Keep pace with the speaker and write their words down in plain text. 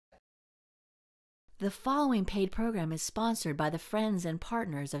The following paid program is sponsored by the friends and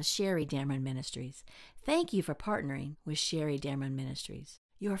partners of Sherry Damron Ministries. Thank you for partnering with Sherry Damron Ministries.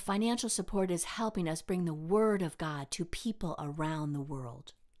 Your financial support is helping us bring the Word of God to people around the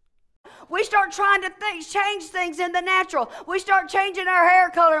world. We start trying to change things in the natural. We start changing our hair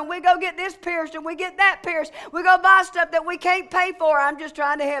color, and we go get this pierced, and we get that pierced. We go buy stuff that we can't pay for. I'm just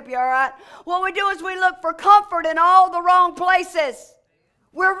trying to help you, all right? What we do is we look for comfort in all the wrong places.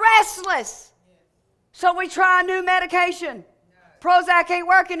 We're restless. So we try a new medication. Prozac ain't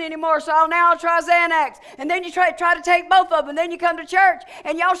working anymore, so I'll try Xanax. And then you try to take both of them. And then you come to church,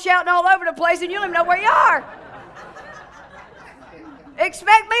 and y'all shouting all over the place, and you don't even know where you are.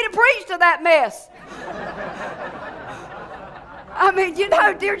 Expect me to preach to that mess. I mean, you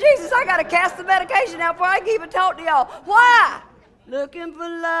know, dear Jesus, I got to cast the medication out before I can even talk to y'all. Why? Looking for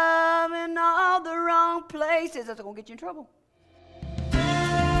love in all the wrong places. That's going to get you in trouble.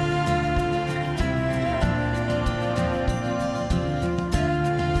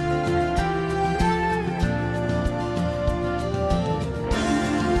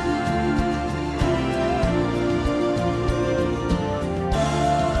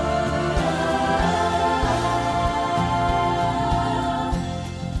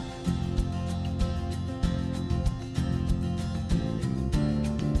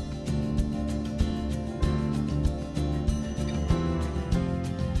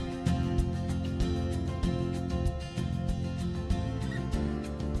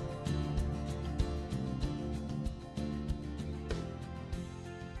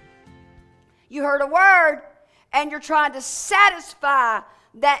 You heard a word, and you're trying to satisfy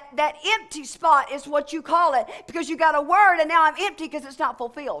that empty spot is what you call it, because you got a word, and now I'm empty because it's not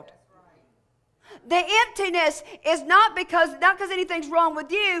fulfilled. The emptiness is not because anything's wrong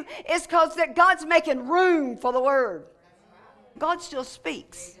with you. It's because that God's making room for the word. God still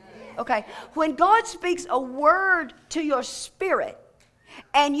speaks. Okay, when God speaks a word to your spirit,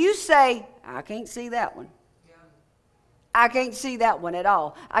 and you say, I can't see that one. I can't see that one at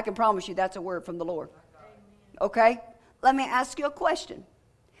all. I can promise you that's a word from the Lord. Okay? Let me ask you a question.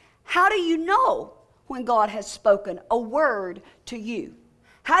 How do you know when God has spoken a word to you?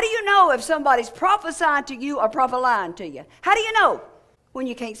 How do you know if somebody's prophesying to you or prophesying to you? How do you know? When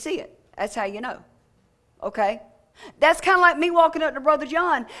you can't see it. That's how you know. Okay? That's kind of like me walking up to Brother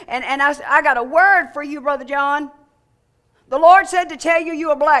John, and I got a word for you, Brother John. The Lord said to tell you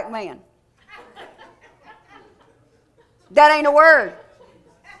you're a black man. That ain't a word.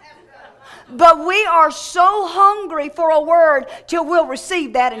 But we are so hungry for a word till we'll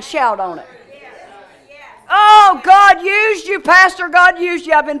receive that and shout on it. Oh, God used you, Pastor. God used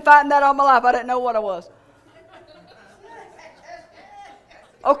you. I've been fighting that all my life. I didn't know what I was.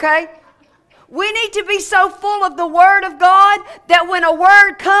 Okay? We need to be so full of the Word of God that when a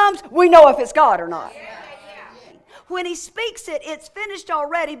word comes, we know if it's God or not. When He speaks it, it's finished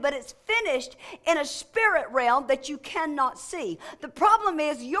already, but it's finished in a spirit realm that you cannot see. The problem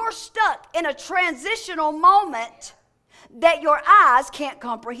is you're stuck in a transitional moment that your eyes can't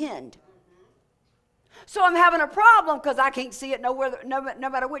comprehend. So I'm having a problem because I can't see it no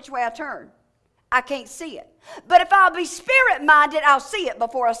matter which way I turn. I can't see it. But if I'll be spirit-minded, I'll see it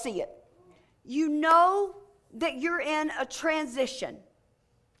before I see it. You know that you're in a transition.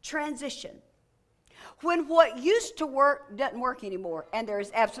 When what used to work doesn't work anymore, and there is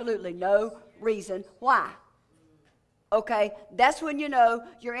absolutely no reason why. Okay, that's when you know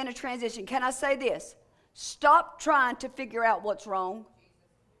you're in a transition. Can I say this? Stop trying to figure out what's wrong.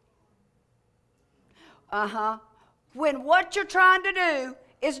 When what you're trying to do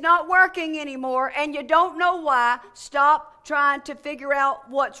is not working anymore and you don't know why, stop trying to figure out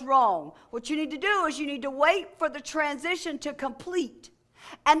what's wrong. What you need to do is you need to wait for the transition to complete.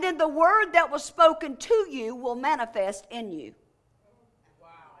 And then the word that was spoken to you will manifest in you. Wow,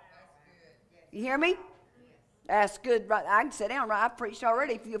 that's good. You hear me? That's good. Right? I can sit down. Right? I've preached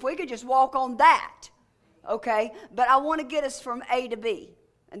already. If we could just walk on that, okay? But I want to get us from A to B,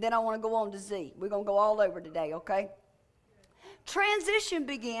 and then I want to go on to Z. We're going to go all over today, okay? Transition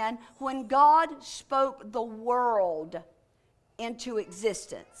began when God spoke the world into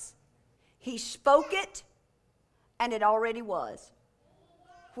existence. He spoke it, and it already was.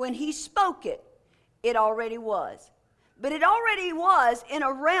 When He spoke it, it already was. But it already was in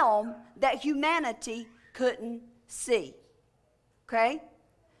a realm that humanity couldn't see. Okay?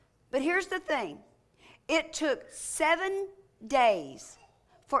 But here's the thing. It took 7 days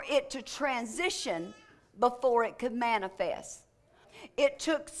for it to transition before it could manifest. It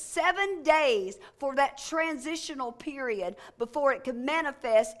took 7 days for that transitional period before it could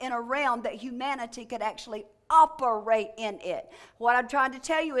manifest in a realm that humanity could actually operate in it. What I'm trying to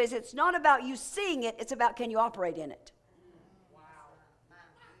tell you is it's not about you seeing it, it's about can you operate in it.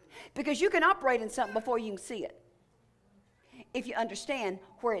 Because you can operate in something before you can see it, if you understand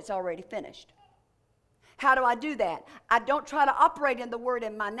where it's already finished. How do I do that? I don't try to operate in the word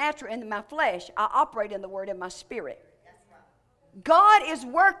in my natural, in my flesh. I operate in the word in my spirit. God is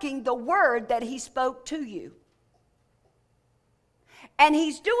working the word that he spoke to you. And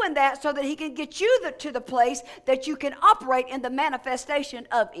he's doing that so that he can get you to the place that you can operate in the manifestation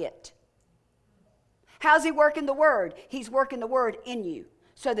of it. How's he working the word? He's working the word in you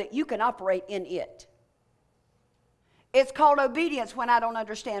so that you can operate in it. It's called obedience when I don't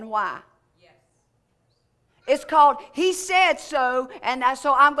understand why. Yes. It's called, he said so, and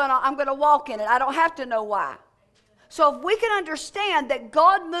so I'm gonna walk in it. I don't have to know why. So if we can understand that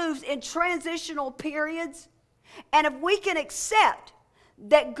God moves in transitional periods, and if we can accept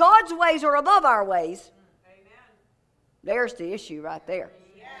that God's ways are above our ways, there's the issue right there.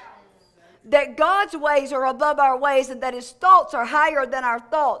 That God's ways are above our ways and that his thoughts are higher than our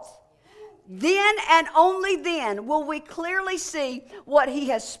thoughts, then and only then will we clearly see what he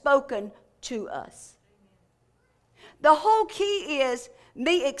has spoken to us. The whole key is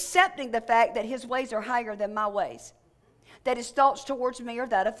me accepting the fact that his ways are higher than my ways, that his thoughts towards me are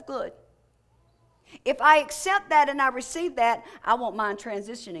that of good. If I accept that and I receive that, I won't mind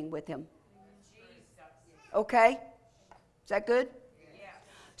transitioning with him. Okay? Is that good?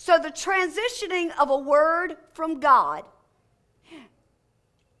 So the transitioning of a word from God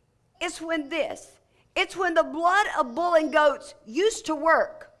is when it's when the blood of bull and goats used to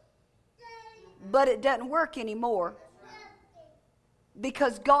work, but it doesn't work anymore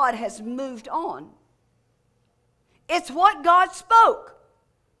because God has moved on. It's what God spoke,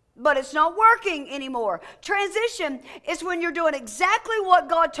 but it's not working anymore. Transition is when you're doing exactly what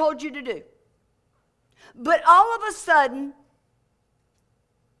God told you to do, but all of a sudden,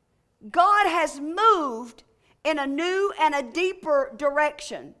 God has moved in a new and a deeper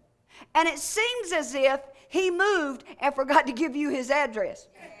direction. And it seems as if he moved and forgot to give you his address.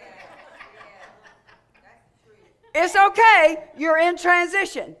 It's okay, you're in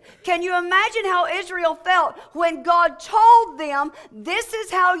transition. Can you imagine how Israel felt when God told them, this is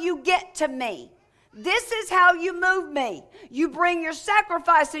how you get to me. This is how you move me. You bring your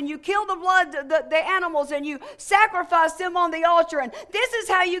sacrifice and you kill the blood, the animals, and you sacrifice them on the altar. And this is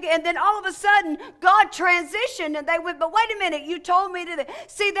how you get. And then all of a sudden, God transitioned and they went, but wait a minute, you told me to.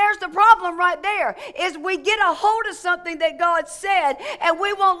 See, there's the problem right there, is we get a hold of something that God said and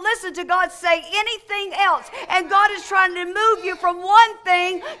we won't listen to God say anything else. And God is trying to move you from one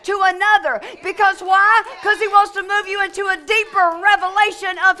thing to another. Because why? Because he wants to move you into a deeper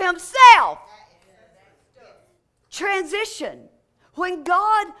revelation of himself. Transition. When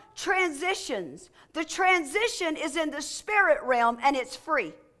God transitions, the transition is in the spirit realm and it's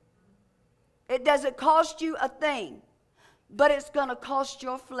free. It doesn't cost you a thing, but it's going to cost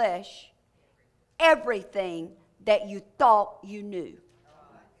your flesh everything that you thought you knew.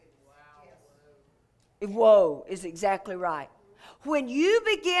 Whoa is exactly right. When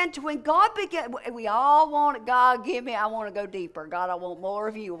God began, we all want it. God, give me, I want to go deeper. God, I want more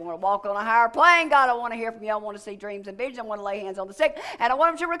of you. I want to walk on a higher plane. God, I want to hear from you. I want to see dreams and visions. I want to lay hands on the sick, and I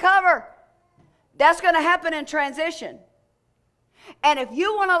want them to recover. That's going to happen in transition. And if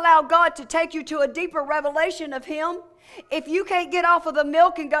you want to allow God to take you to a deeper revelation of him, if you can't get off of the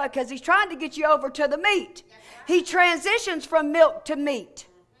milk and God, because he's trying to get you over to the meat. He transitions from milk to meat.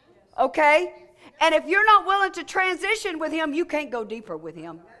 Okay? And if you're not willing to transition with him, you can't go deeper with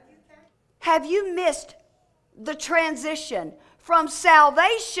him. Have you missed the transition from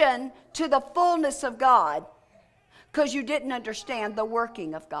salvation to the fullness of God because you didn't understand the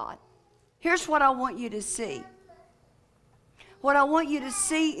working of God? Here's what I want you to see. What I want you to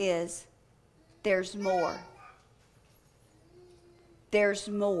see is there's more. There's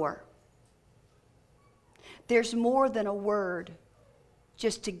more. There's more than a word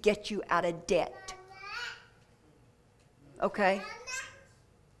just to get you out of debt. Okay?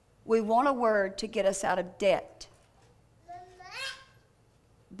 We want a word to get us out of debt.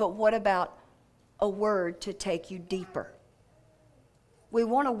 But what about a word to take you deeper? We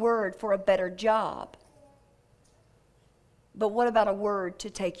want a word for a better job. But what about a word to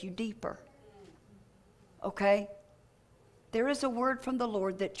take you deeper? Okay? There is a word from the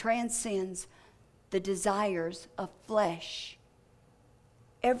Lord that transcends the desires of flesh.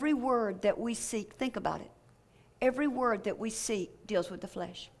 Every word that we seek, think about it. Every word that we seek deals with the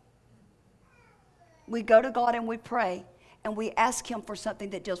flesh. We go to God and we pray and we ask him for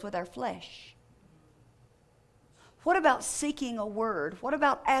something that deals with our flesh. What about seeking a word? What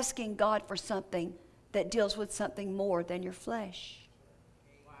about asking God for something that deals with something more than your flesh.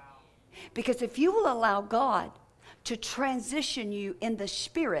 Because if you will allow God to transition you in the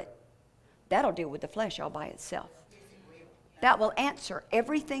spirit, that'll deal with the flesh all by itself. That will answer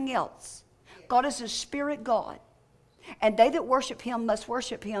everything else. God is a spirit God. And they that worship him must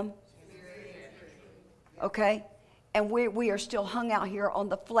worship him. Okay? And we are still hung out here on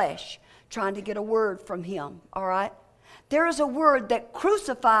the flesh trying to get a word from him. All right? There is a word that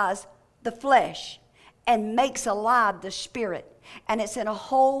crucifies the flesh and makes alive the spirit. And it's in a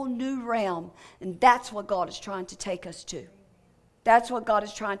whole new realm. And that's what God is trying to take us to. That's what God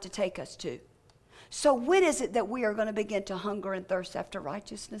is trying to take us to. So when is it that we are going to begin to hunger and thirst after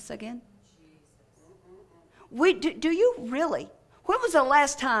righteousness again? Do you really? When was the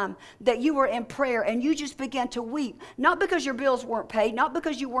last time that you were in prayer and you just began to weep? Not because your bills weren't paid, not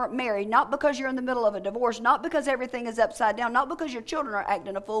because you weren't married, not because you're in the middle of a divorce, not because everything is upside down, not because your children are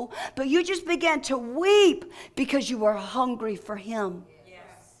acting a fool, but you just began to weep because you were hungry for him.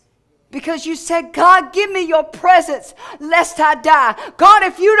 Because you said, God, give me your presence lest I die. God,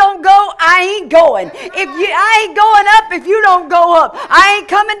 if you don't go, I ain't going. I ain't going up if you don't go up. I ain't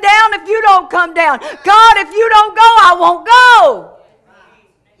coming down if you don't come down. God, if you don't go, I won't go.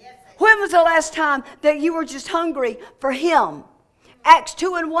 When was the last time that you were just hungry for him? Acts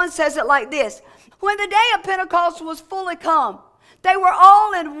 2:1 says it like this. When the day of Pentecost was fully come, they were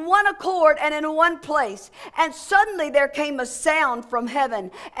all in one accord and in one place. And suddenly there came a sound from heaven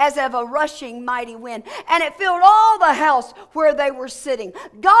as of a rushing mighty wind. And it filled all the house where they were sitting.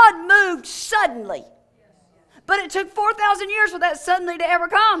 God moved suddenly. But it took 4,000 years for that suddenly to ever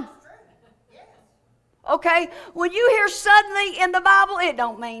come. Okay? When you hear suddenly in the Bible, it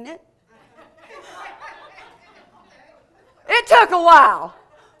don't mean it. It took a while.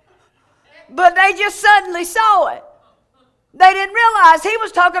 But they just suddenly saw it. They didn't realize he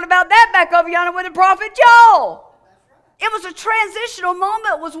was talking about that back over yonder with the prophet Joel. It was a transitional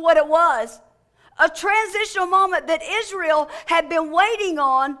moment was what it was. A transitional moment that Israel had been waiting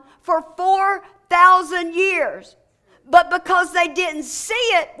on for 4,000 years. But because they didn't see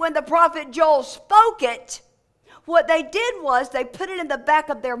it when the prophet Joel spoke it, what they did was they put it in the back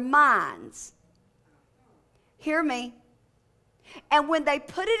of their minds. Hear me. And when they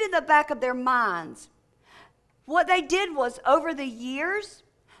put it in the back of their minds, what they did was, over the years,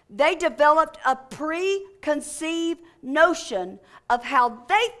 they developed a preconceived notion of how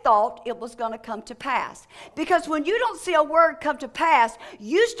they thought it was going to come to pass. Because when you don't see a word come to pass,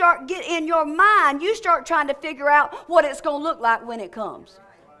 you start in your mind, you start trying to figure out what it's going to look like when it comes.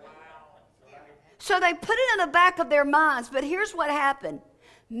 So they put it in the back of their minds, but here's what happened.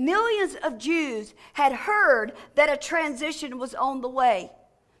 Millions of Jews had heard that a transition was on the way.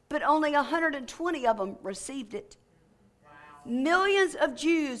 But only 120 of them received it. Wow. Millions of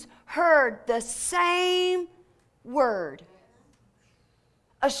Jews heard the same word.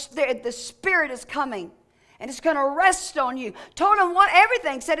 The Spirit is coming. And it's going to rest on you. Told them what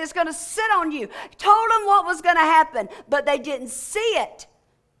everything said it's going to sit on you. Told them what was going to happen. But they didn't see it.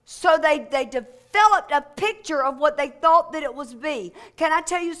 So they developed a picture of what they thought that it was be. Can I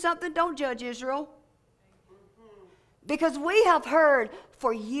tell you something? Don't judge Israel. Because we have heard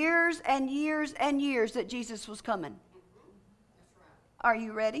for years and years and years that Jesus was coming. Are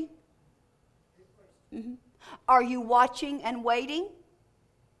you ready? Mm-hmm. Are you watching and waiting?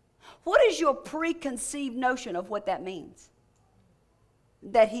 What is your preconceived notion of what that means?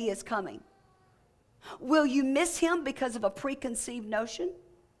 That he is coming. Will you miss him because of a preconceived notion?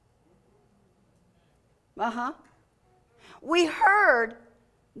 We heard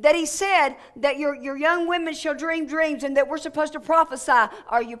that he said that your young women shall dream dreams and that we're supposed to prophesy.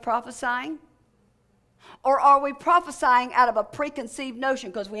 Are you prophesying? Or are we prophesying out of a preconceived notion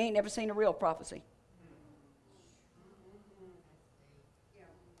because we ain't never seen a real prophecy?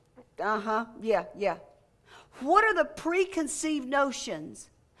 Yeah. What are the preconceived notions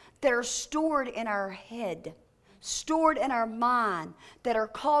that are stored in our head, stored in our mind, that are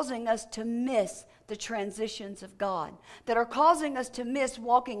causing us to miss the transitions of God, that are causing us to miss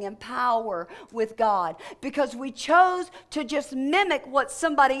walking in power with God, because we chose to just mimic what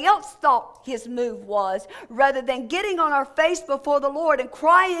somebody else thought his move was, rather than getting on our face before the Lord and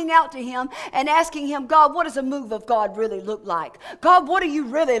crying out to him and asking him, God, what does a move of God really look like? God, what do you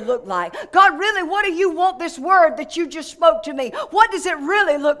really look like? God, really, what do you want this word that you just spoke to me? What does it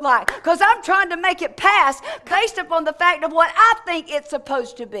really look like? Because I'm trying to make it pass based upon the fact of what I think it's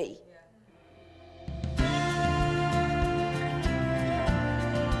supposed to be.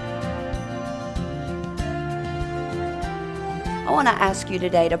 I I want to ask you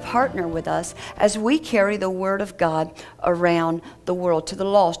today to partner with us as we carry the Word of God around the world, to the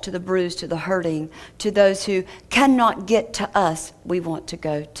lost, to the bruised, to the hurting, to those who cannot get to us. We want to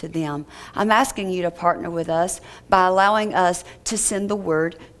go to them. I'm asking you to partner with us by allowing us to send the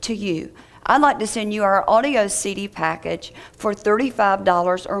Word to you. I'd like to send you our audio CD package for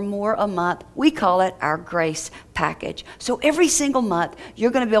 $35 or more a month. We call it our Grace package. So every single month, you're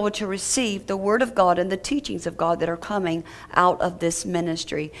going to be able to receive the Word of God and the teachings of God that are coming out of this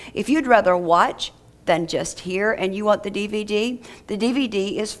ministry. If you'd rather watch than just hear and you want the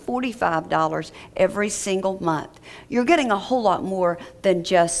DVD is $45 every single month. You're getting a whole lot more than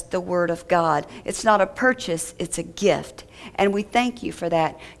just the Word of God. It's not a purchase, it's a gift. And we thank you for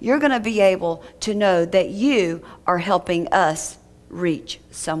that. You're going to be able to know that you are helping us reach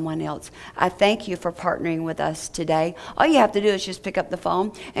someone else. I thank you for partnering with us today. All you have to do is just pick up the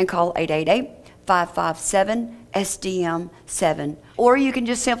phone and call 888-557-SDM7. Or you can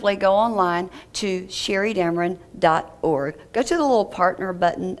just simply go online to sherrydamron.org. Go to the little partner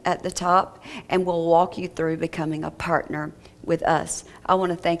button at the top and we'll walk you through becoming a partner with us. I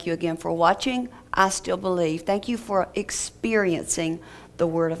want to thank you again for watching. I still believe. Thank you for experiencing the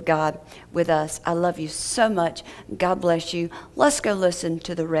Word of God with us. I love you so much. God bless you. Let's go listen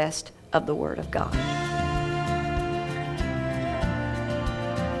to the rest of the Word of God.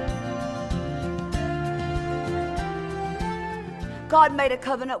 God made a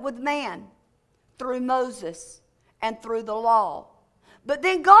covenant with man through Moses and through the law. But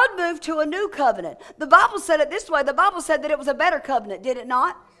then God moved to a new covenant. The Bible said it this way. The Bible said that it was a better covenant, did it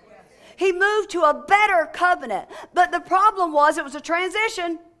not? He moved to a better covenant. But the problem was it was a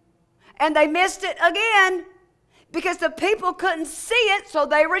transition. And they missed it again because the people couldn't see it, so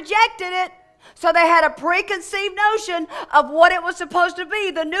they rejected it. So they had a preconceived notion of what it was supposed to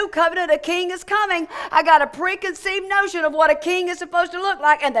be. The new covenant, a king is coming. I got a preconceived notion of what a king is supposed to look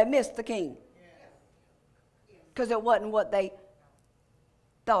like, and they missed the king. Because it wasn't what they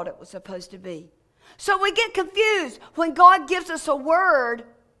thought it was supposed to be. So we get confused when God gives us a word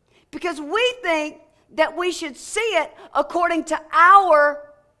because we think that we should see it according to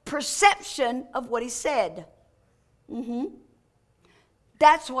our perception of what He said.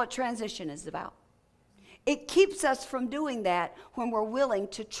 That's what transition is about. It keeps us from doing that when we're willing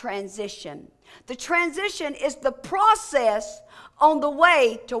to transition. The transition is the process on the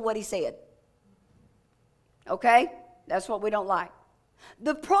way to what He said. Okay? That's what we don't like.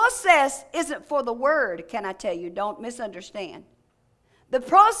 The process isn't for the word, can I tell you? Don't misunderstand. The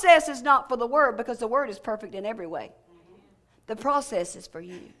process is not for the word because the word is perfect in every way. The process is for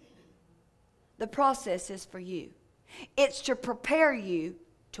you. The process is for you. It's to prepare you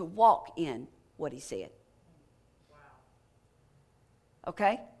to walk in what He said.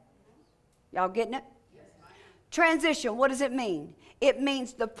 Okay? Y'all getting it? Transition, what does it mean? It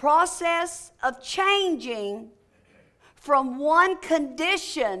means the process of changing from one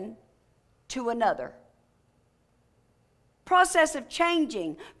condition to another. Process of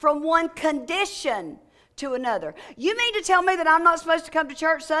changing from one condition to another. You mean to tell me that I'm not supposed to come to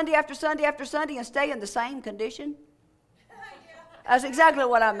church Sunday after Sunday after Sunday and stay in the same condition? That's exactly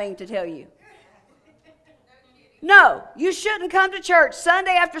what I mean to tell you. No, you shouldn't come to church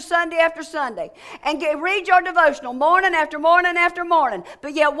Sunday after Sunday after Sunday and read your devotional morning after morning after morning,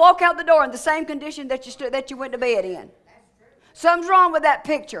 but yet walk out the door in the same condition that you went to bed in. Something's wrong with that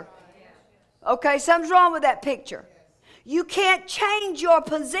picture. Okay, something's wrong with that picture. You can't change your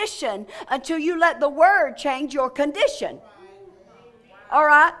position until you let the Word change your condition. All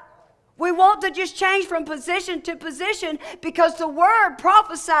right? We want to just change from position to position because the Word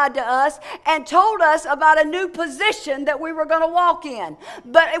prophesied to us and told us about a new position that we were going to walk in.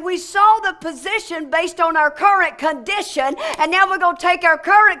 But we saw the position based on our current condition, and now we're going to take our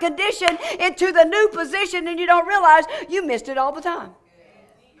current condition into the new position, and you don't realize you missed it all the time.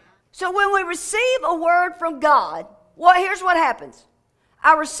 So when we receive a word from God, well, here's what happens.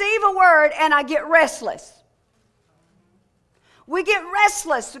 I receive a word and I get restless. We get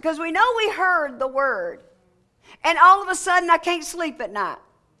restless because we know we heard the word. And all of a sudden I can't sleep at night.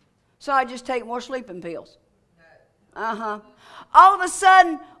 So I just take more sleeping pills. All of a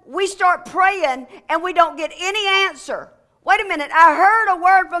sudden we start praying and we don't get any answer. Wait a minute, I heard a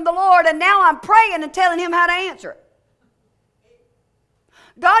word from the Lord and now I'm praying and telling Him how to answer it.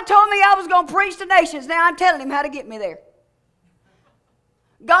 God told me I was going to preach to nations. Now I'm telling Him how to get me there.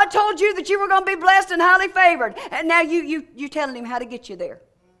 God told you that you were going to be blessed and highly favored. And now you're telling Him how to get you there.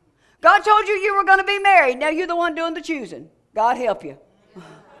 God told you you were going to be married. Now you're the one doing the choosing. God help you.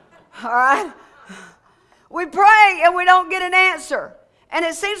 All right? We pray and we don't get an answer. And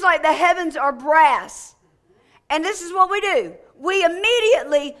it seems like the heavens are brass. And this is what we do. we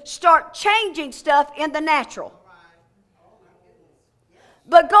immediately start changing stuff in the natural.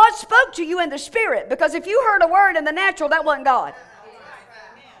 But God spoke to you in the spirit, because if you heard a word in the natural, that wasn't God.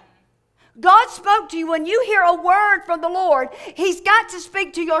 God spoke to you. When you hear a word from the Lord, He's got to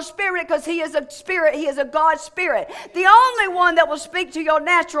speak to your spirit, because He is a spirit. He is a God spirit. The only one that will speak to your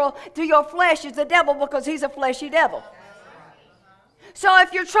natural, to your flesh, is the devil, because he's a fleshy devil. So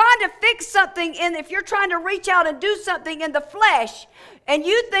if you're trying to fix something, if you're trying to reach out and do something in the flesh, and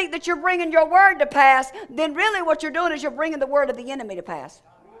you think that you're bringing your word to pass, then really what you're doing is you're bringing the word of the enemy to pass.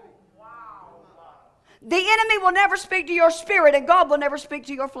 The enemy will never speak to your spirit, and God will never speak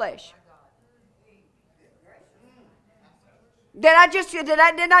to your flesh. Didn't I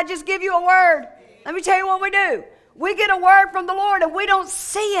just give you a word? Let me tell you what we do. We get a word from the Lord and we don't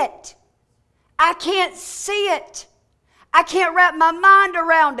see it. I can't see it. I can't wrap my mind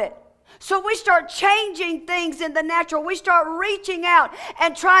around it. So we start changing things in the natural. We start reaching out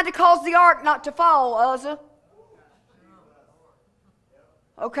and trying to cause the ark not to fall, Uzzah.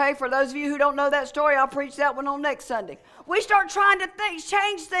 Okay, for those of you who don't know that story, I'll preach that one on next Sunday. We start trying to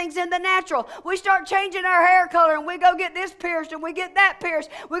change things in the natural. We start changing our hair color, and we go get this pierced and we get that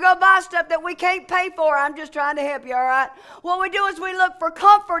pierced. We go buy stuff that we can't pay for. I'm just trying to help you, all right? What we do is we look for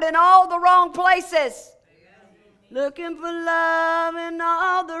comfort in all the wrong places. Looking for love in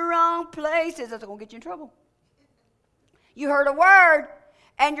all the wrong places. That's going to get you in trouble. You heard a word,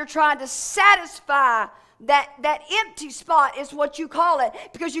 and you're trying to satisfy that empty spot, is what you call it,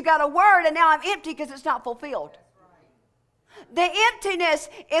 because you got a word and now I'm empty because it's not fulfilled. The emptiness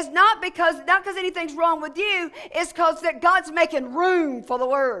is not because anything's wrong with you. It's because that God's making room for the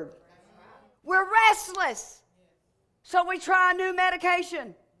word. We're restless, so we try a new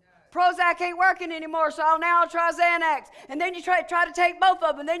medication. Prozac ain't working anymore, so I'll try Xanax. And then you try to take both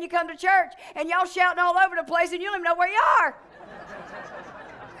of them. And then you come to church and y'all shouting all over the place and you don't even know where you are.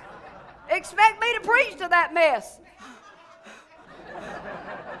 Expect me to preach to that mess.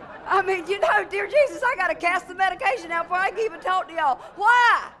 I mean, dear Jesus, I got to cast the medication out before I can even talk to y'all.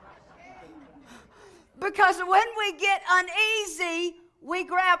 Why? Because when we get uneasy, we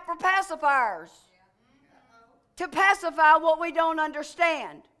grab for pacifiers to pacify what we don't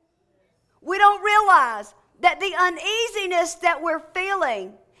understand. We don't realize that the uneasiness that we're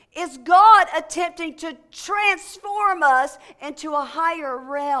feeling is God attempting to transform us into a higher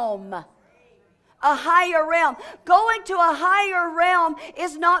realm. A higher realm. Going to a higher realm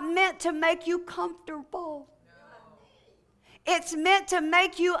is not meant to make you comfortable. It's meant to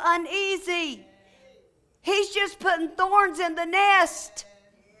make you uneasy. He's just putting thorns in the nest.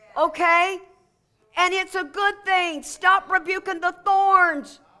 Okay? And it's a good thing. Stop rebuking the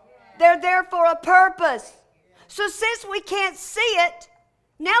thorns. They're there for a purpose. So since we can't see it,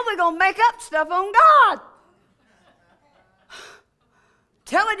 now we're going to make up stuff on God.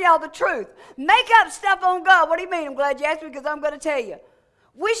 Telling y'all the truth. Make up stuff on God. What do you mean? I'm glad you asked me, because I'm going to tell you.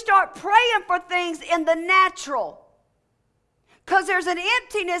 We start praying for things in the natural. Because there's an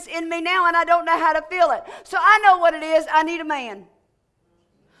emptiness in me now and I don't know how to fill it. So I know what it is. I need a man.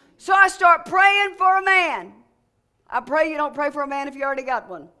 So I start praying for a man. I pray you don't pray for a man if you already got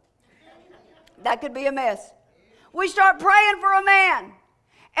one. That could be a mess. We start praying for a man.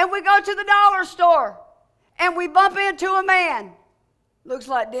 And we go to the dollar store. And we bump into a man. Looks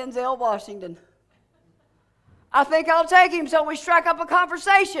like Denzel Washington. I think I'll take him. So we strike up a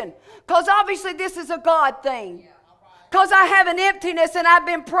conversation. Because obviously this is a God thing. Because I have an emptiness and I've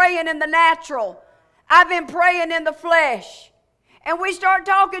been praying in the natural. I've been praying in the flesh. And we start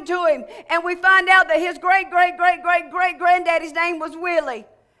talking to him. And we find out that his great-great-great-great-great-granddaddy's name was Willie.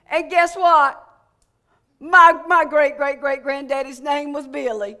 And guess what? My great-great-great-granddaddy's name was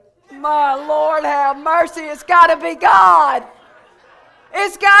Billy. My Lord have mercy. It's got to be God.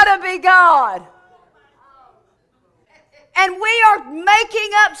 It's got to be God. And we are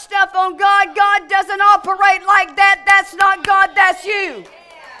making up stuff on God. God doesn't operate like that. That's not God, that's you.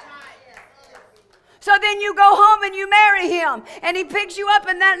 So then you go home and you marry him. And he picks you up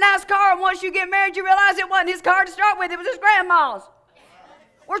in that nice car. And once you get married, you realize it wasn't his car to start with. It was his grandma's.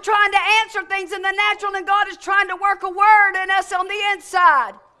 We're trying to answer things in the natural, and God is trying to work a word in us on the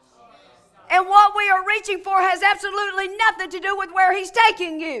inside. And what we are reaching for has absolutely nothing to do with where he's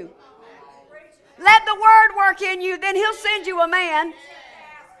taking you. Let the word work in you, then he'll send you a man.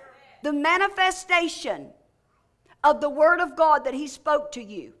 The manifestation of the word of God that he spoke to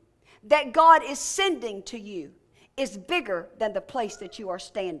you, that God is sending to you, is bigger than the place that you are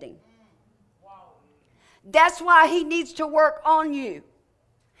standing. That's why he needs to work on you.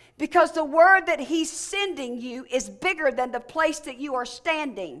 Because the word that he's sending you is bigger than the place that you are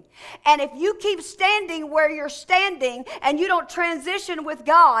standing. And if you keep standing where you're standing and you don't transition with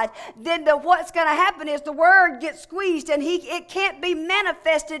God, then what's going to happen is the word gets squeezed and it can't be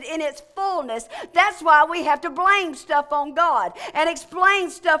manifested in its fullness. That's why we have to blame stuff on God and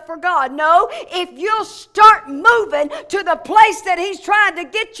explain stuff for God. No, if you'll start moving to the place that he's trying to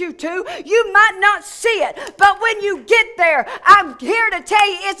get you to, you might not see it. But when you get there, I'm here to tell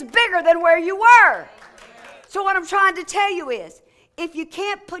you it's bigger than where you were. So what I'm trying to tell you is, if you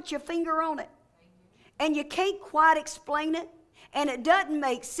can't put your finger on it, and you can't quite explain it, and it doesn't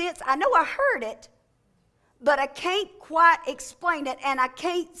make sense, I know I heard it, but I can't quite explain it, and I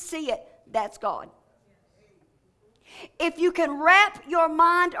can't see it, that's God. If you can wrap your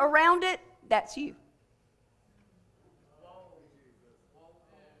mind around it, that's you.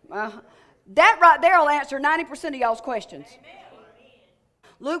 That right there will answer 90% of y'all's questions.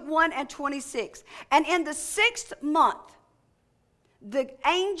 Luke 1:26. And in the 6th month, the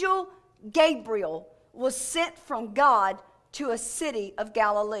angel Gabriel was sent from God to a city of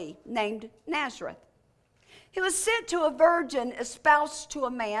Galilee named Nazareth. He was sent to a virgin espoused to a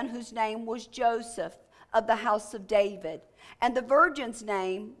man whose name was Joseph of the house of David, and the virgin's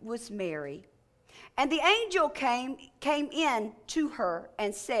name was Mary. And the angel came in to her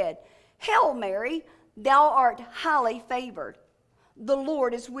and said, Hail Mary, thou art highly favored. The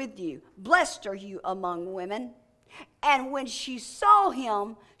Lord is with you. Blessed are you among women. And when she saw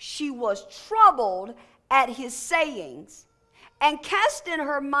him, she was troubled at his sayings, and cast in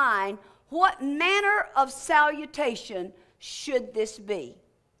her mind what manner of salutation should this be.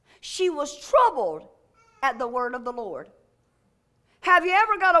 She was troubled at the word of the Lord. Have you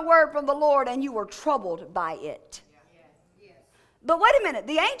ever got a word from the Lord and you were troubled by it? Yes. But wait a minute.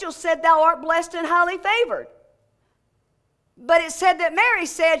 The angel said, Thou art blessed and highly favored. But it said that Mary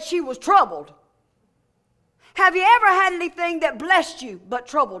said she was troubled. Have you ever had anything that blessed you but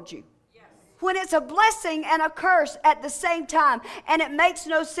troubled you? Yes. When it's a blessing and a curse at the same time, and it makes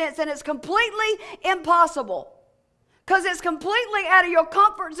no sense, and it's completely impossible. Because it's completely out of your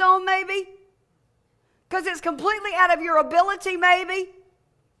comfort zone, maybe. Because it's completely out of your ability, maybe.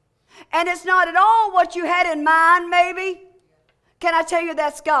 And it's not at all what you had in mind, maybe. Can I tell you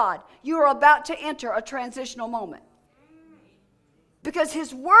that's God? You are about to enter a transitional moment. Because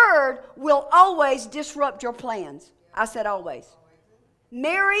his word will always disrupt your plans. I said always.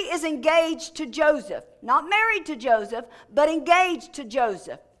 Mary is engaged to Joseph. Not married to Joseph, but engaged to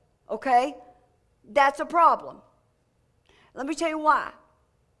Joseph. Okay? That's a problem. Let me tell you why.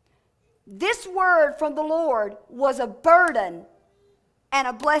 This word from the Lord was a burden and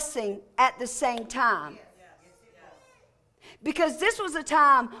a blessing at the same time. Because this was a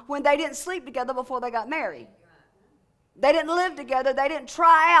time when they didn't sleep together before they got married. They didn't live together. They didn't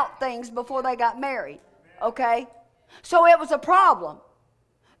try out things before they got married. Okay? So it was a problem.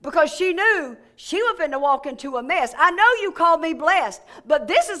 Because she knew she was going to walk into a mess. I know you called me blessed, but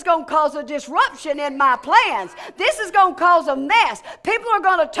this is going to cause a disruption in my plans. This is going to cause a mess. People are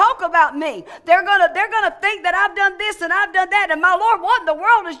going to talk about me. They're going to think that I've done this and I've done that. And my Lord, what in the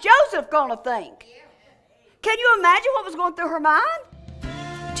world is Joseph going to think? Can you imagine what was going through her mind?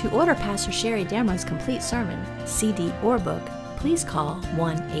 To order Pastor Sherry Damron's complete sermon, CD, or book, please call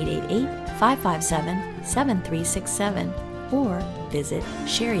 1-888-557-7367 or visit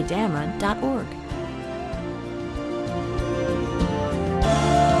sherrydamron.org.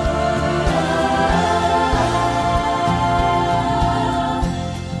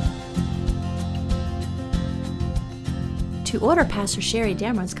 To order Pastor Sherry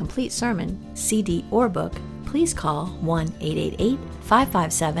Damron's complete sermon, CD, or book, please call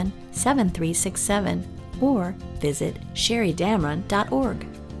 1-888-557-7367 or visit sherrydamron.org.